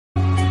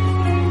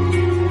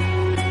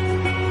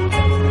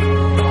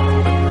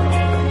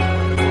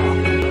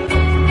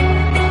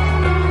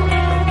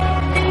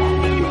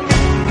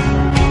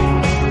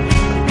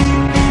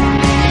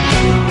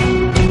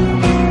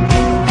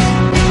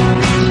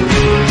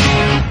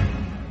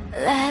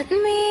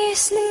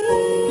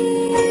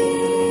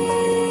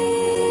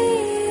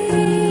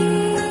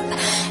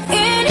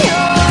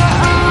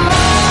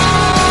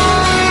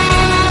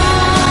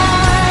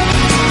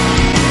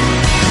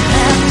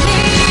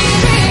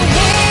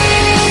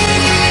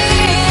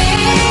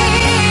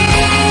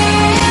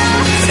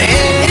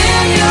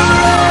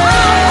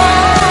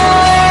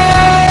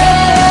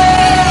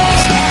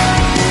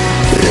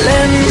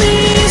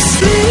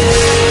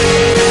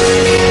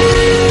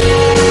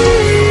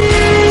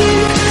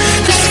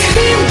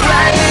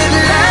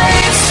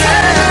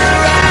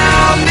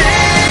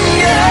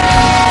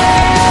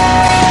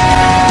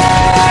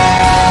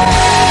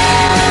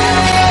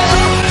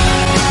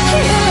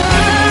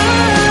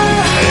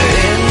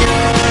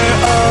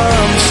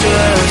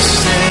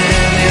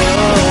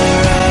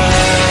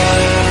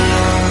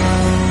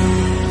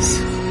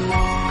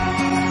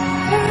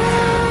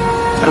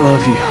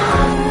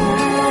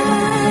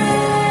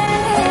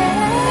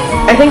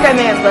think I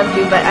may have loved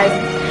you, but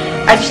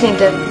I just need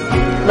to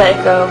let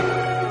it go.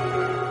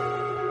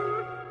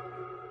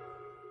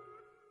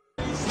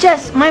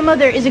 Jess, my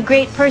mother is a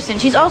great person.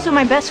 She's also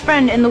my best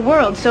friend in the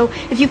world, so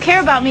if you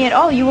care about me at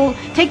all, you will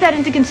take that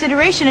into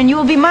consideration and you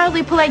will be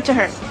mildly polite to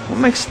her. What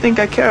makes you think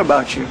I care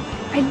about you?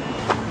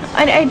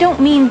 I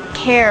don't mean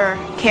care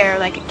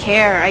like a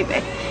care.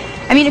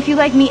 I mean if you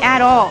like me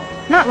at all.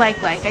 Not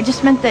like. I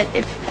just meant that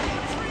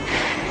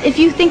if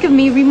you think of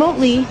me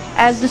remotely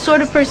as the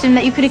sort of person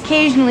that you could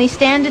occasionally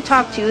stand to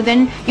talk to,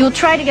 then you'll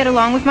try to get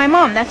along with my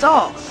mom, that's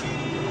all.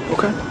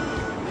 Okay.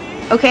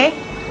 Okay?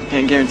 I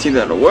can't guarantee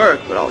that it'll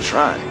work, but I'll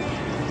try.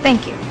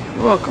 Thank you.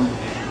 You're welcome.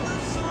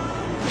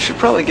 I should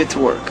probably get to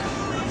work.